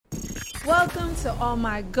Welcome to all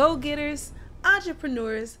my go-getters,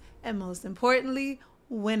 entrepreneurs, and most importantly,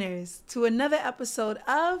 winners, to another episode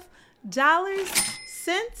of Dollars,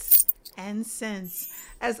 Cents, and Cents.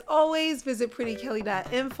 As always, visit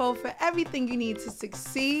prettykelly.info for everything you need to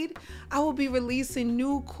succeed. I will be releasing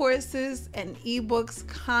new courses and ebooks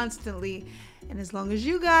constantly. And as long as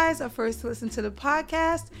you guys are first to listen to the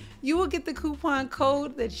podcast, you will get the coupon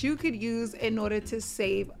code that you could use in order to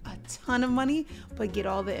save a ton of money, but get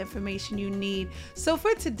all the information you need. So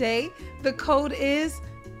for today, the code is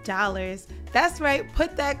dollars. That's right.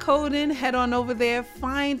 Put that code in, head on over there,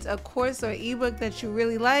 find a course or ebook that you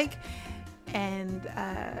really like, and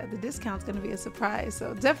the discount's going to be a surprise.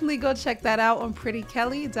 So definitely go check that out on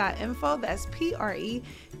prettykelly.info. That's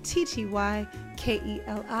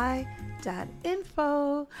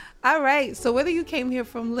prettykelly.info. All right. So whether you came here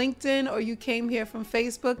from LinkedIn or you came here from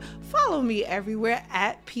Facebook, follow me everywhere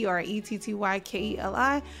at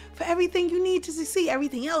prettykelly for everything you need to succeed,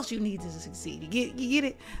 everything else you need to succeed. You get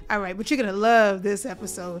it? All right. But you're going to love this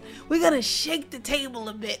episode. We're going to shake the table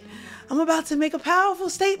a bit. I'm about to make a powerful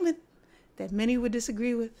statement that many would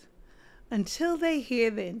disagree with until they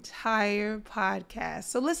hear the entire podcast.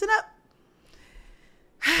 So listen up.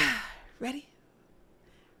 Ready?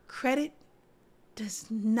 Credit does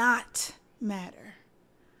not matter.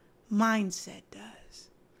 Mindset does.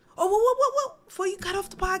 Oh, whoa. Before you cut off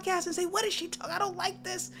the podcast and say, what is she talking? I don't like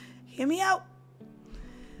this. Hear me out.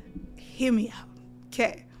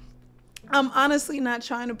 Okay. I'm honestly not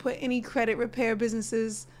trying to put any credit repair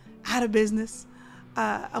businesses out of business.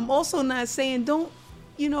 I'm also not saying don't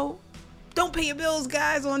pay your bills,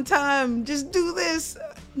 guys, on time. Just do this.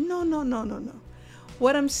 No.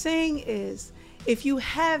 What I'm saying is, if you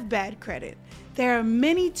have bad credit, there are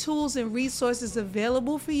many tools and resources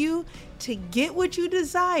available for you to get what you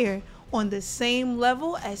desire on the same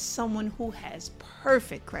level as someone who has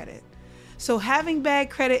perfect credit. So having bad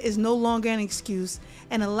credit is no longer an excuse,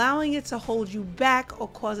 and allowing it to hold you back or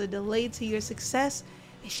cause a delay to your success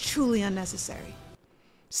is truly unnecessary.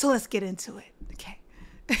 So let's get into it. Okay.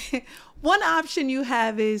 One option you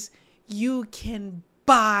have is you can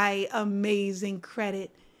buy amazing credit.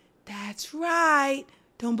 That's right.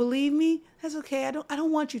 Don't believe me? That's okay. I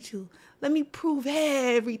don't want you to. Let me prove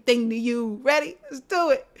everything to you. Ready? Let's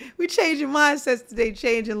do it. We're changing mindsets today,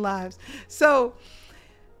 changing lives. So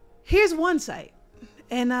here's one site,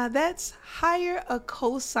 and that's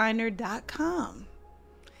hireacosigner.com.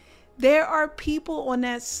 There are people on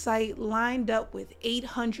that site lined up with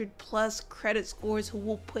 800 plus credit scores who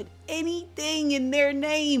will put anything in their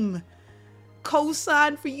name,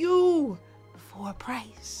 co-sign for you for a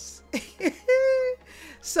price.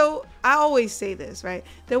 So I always say this, right?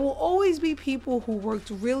 There will always be people who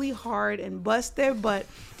worked really hard and bust their butt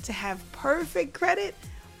to have perfect credit,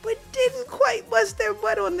 but didn't quite bust their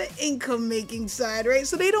butt on the income making side, right?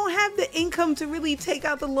 So they don't have the income to really take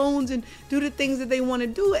out the loans and do the things that they want to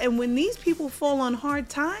do. And when these people fall on hard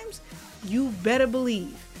times, you better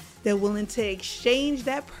believe they're willing to exchange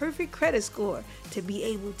that perfect credit score to be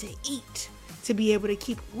able to eat, to be able to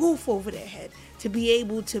keep a roof over their head, to be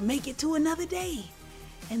able to make it to another day.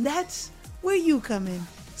 And that's where you come in.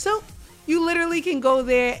 So you literally can go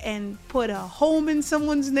there and put a home in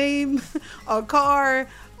someone's name, a car,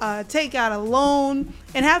 take out a loan,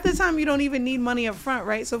 and half the time you don't even need money up front,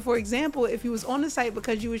 right? So for example, if you was on the site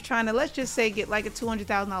because you was trying to, let's just say, get like a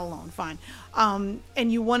 $200,000 loan, fine, and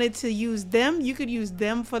you wanted to use them, you could use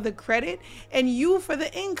them for the credit and you for the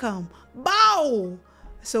income. Bow!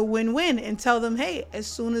 So win-win. And tell them, hey, as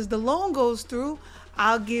soon as the loan goes through,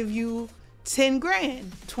 I'll give you 10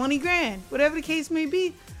 grand, 20 grand, whatever the case may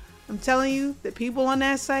be. I'm telling you, the people on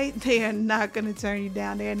that site, they are not going to turn you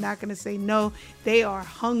down. They are not going to say no. They are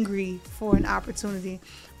hungry for an opportunity.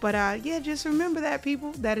 But just remember that,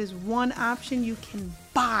 people. That is one option. You can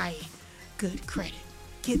buy good credit.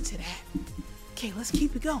 Get to that. Okay, let's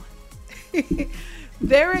keep it going.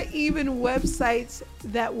 There are even websites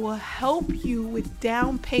that will help you with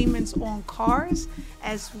down payments on cars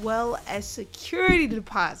as well as security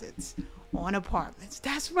deposits on apartments.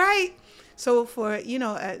 That's right. So for,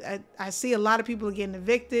 I see a lot of people getting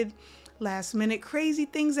evicted last minute. Crazy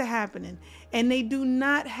things are happening, and they do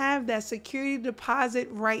not have that security deposit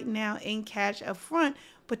right now in cash up front,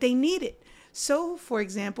 but they need it. So for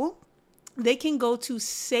example, they can go to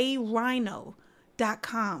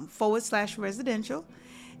sayrhino.com/residential.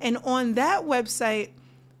 And on that website,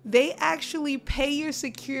 they actually pay your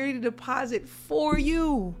security deposit for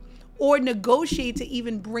you or negotiate to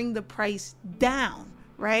even bring the price down,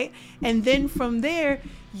 right? And then from there,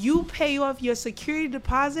 you pay off your security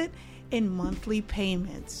deposit in monthly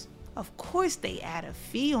payments. Of course, they add a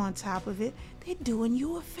fee on top of it they're doing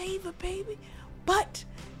you a favor, baby. But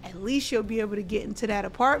at least you'll be able to get into that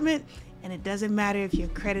apartment, and it doesn't matter if your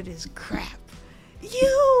credit is crap.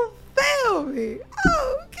 You feel me?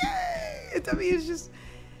 Okay. I mean,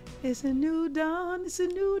 it's a new dawn, it's a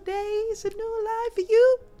new day, it's a new life for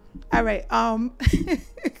you. All right.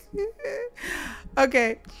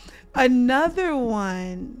 Okay. Another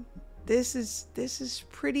one. This is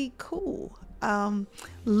pretty cool.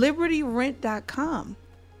 LibertyRent.com.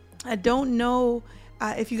 I don't know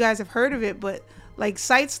if you guys have heard of it, but like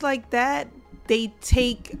sites like that, they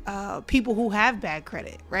take people who have bad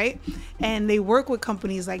credit, right? And they work with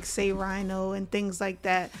companies like Say Rhino and things like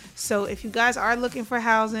that. So if you guys are looking for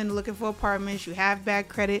housing, looking for apartments, you have bad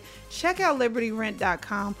credit, check out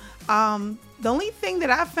LibertyRent.com. The only thing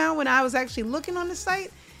that I found when I was actually looking on the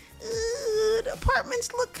site, the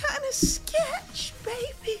apartments look kind of sketch,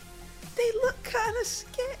 baby. They look kind of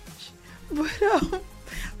sketch. But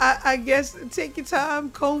I guess take your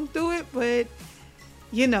time, comb through it, but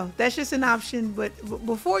you know, that's just an option. But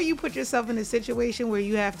before you put yourself in a situation where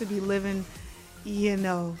you have to be living, you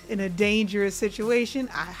know, in a dangerous situation,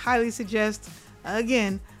 I highly suggest,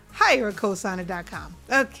 again, hire a cosigner.com.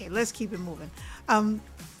 Okay, let's keep it moving.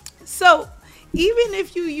 So even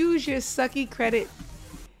if you use your sucky credit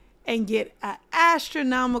and get an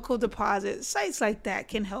astronomical deposit, sites like that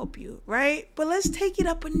can help you, right? But let's take it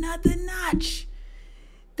up another notch.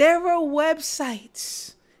 There are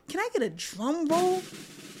websites. Can I get a drum roll?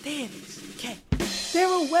 There it is. Okay. There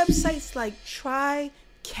are websites like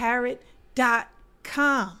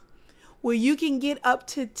trycarrot.com where you can get up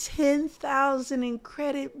to $10,000 in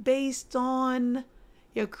credit based on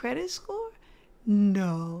your credit score?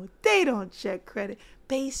 No, they don't check credit.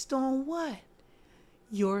 Based on what?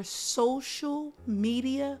 Your social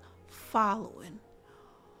media following.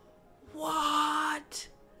 What?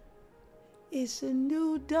 It's a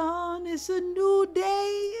new dawn. It's a new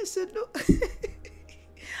day. It's a new...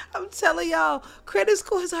 I'm telling y'all, credit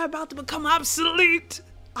scores are about to become obsolete.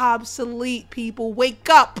 Obsolete, people. Wake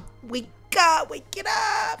up. Wake up. Wake it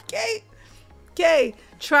up. Okay? Okay.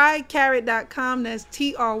 Trycarrot.com. That's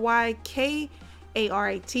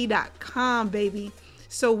TRYKARAT.com, baby.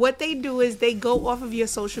 So what they do is they go off of your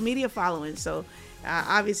social media following. So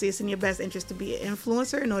obviously it's in your best interest to be an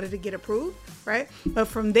influencer in order to get approved, right? But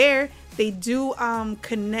from there, they do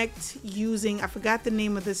connect using, I forgot the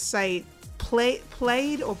name of the site, Plaid.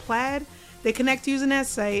 They connect using that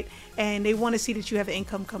site, and they want to see that you have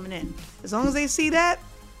income coming in. As long as they see that,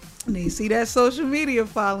 and they see that social media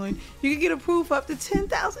following, you can get approved for up to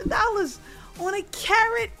 $10,000 on a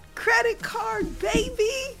Carrot credit card,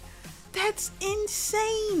 baby. That's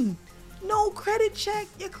insane. No credit check.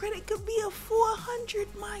 Your credit could be a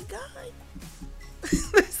 400, my guy.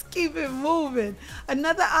 Let's keep it moving.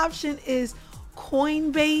 Another option is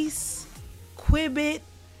Coinbase, Quibbit.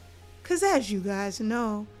 Because as you guys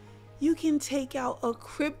know, you can take out a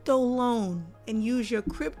crypto loan and use your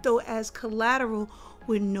crypto as collateral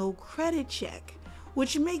with no credit check,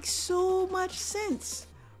 which makes so much sense,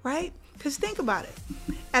 right? Because think about it.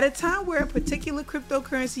 At a time where a particular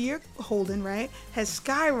cryptocurrency you're holding, right, has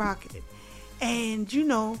skyrocketed, and you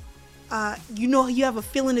have a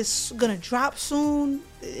feeling it's gonna drop soon,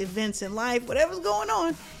 events in life, whatever's going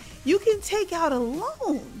on, you can take out a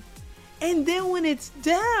loan, and then when it's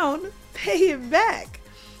down, pay it back.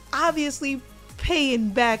 Obviously, paying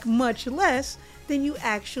back much less than you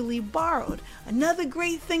actually borrowed. Another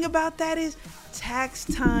great thing about that is tax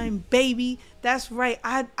time, baby. That's right.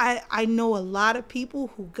 I know a lot of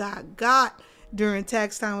people who got during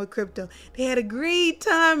tax time with crypto. They had a great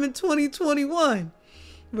time in 2021.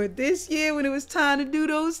 But this year when it was time to do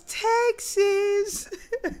those taxes,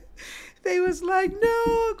 they was like,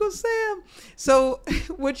 no, Uncle Sam. So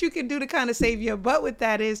what you can do to kind of save your butt with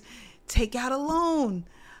that is take out a loan.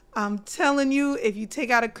 I'm telling you, if you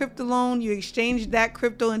take out a crypto loan, you exchange that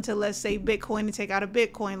crypto into, let's say, Bitcoin, and take out a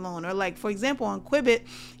Bitcoin loan. Or like, for example, on Quibbit,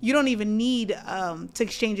 you don't even need to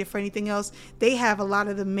exchange it for anything else. They have a lot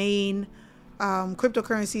of the main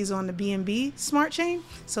cryptocurrencies on the BNB smart chain.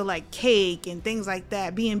 So like Cake and things like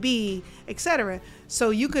that, BNB, etc. So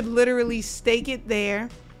you could literally stake it there,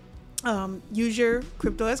 use your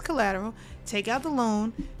crypto as collateral, take out the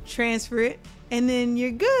loan, transfer it, and then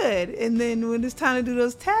you're good. And then when it's time to do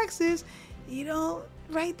those taxes, you don't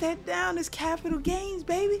write that down as capital gains,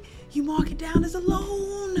 baby. You mark it down as a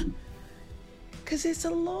loan. Because it's a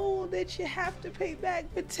loan that you have to pay back.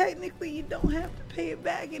 But technically, you don't have to pay it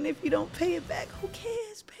back. And if you don't pay it back, who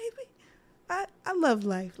cares, baby? I love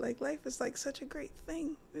life. Like, life is like such a great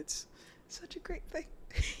thing. It's such a great thing.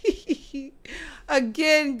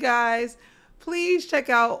 Again, guys, Please check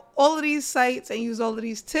out all of these sites and use all of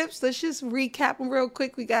these tips. Let's just recap them real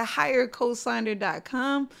quick. We got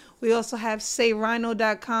hirecosigner.com. We also have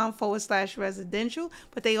sayrhino.com/residential,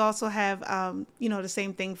 but they also have, the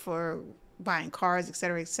same thing for buying cars, et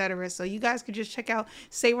cetera, et cetera. So you guys could just check out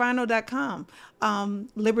sayrhino.com,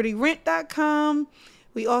 libertyrent.com.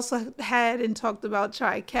 We also had and talked about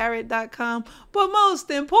trycarrot.com, but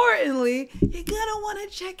most importantly, you're gonna want to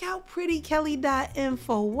check out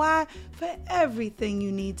prettykelly.info. Why? For everything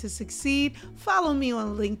you need to succeed. Follow me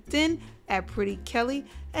on LinkedIn at Pretty Kelly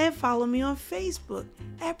and follow me on Facebook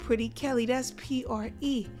at Pretty Kelly. That's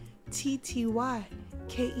PrettyKelli.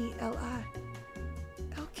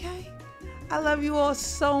 Okay. I love you all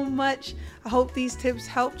so much. I hope these tips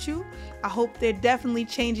helped you. I hope they're definitely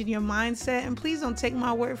changing your mindset. And please don't take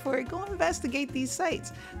my word for it. Go investigate these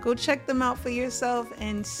sites. Go check them out for yourself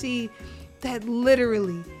and see that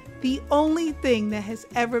literally the only thing that has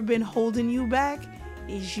ever been holding you back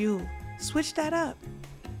is you. Switch that up.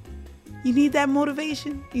 You need that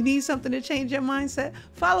motivation. You need something to change your mindset.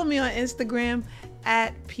 Follow me on Instagram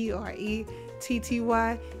at PrettyKelli.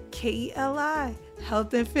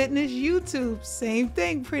 Health and Fitness YouTube, same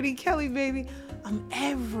thing, Pretty Kelly, baby. I'm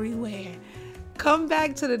everywhere. Come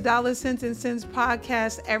back to the Dollar Cents and Cents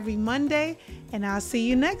podcast every Monday, and I'll see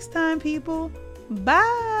you next time, people.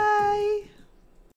 Bye.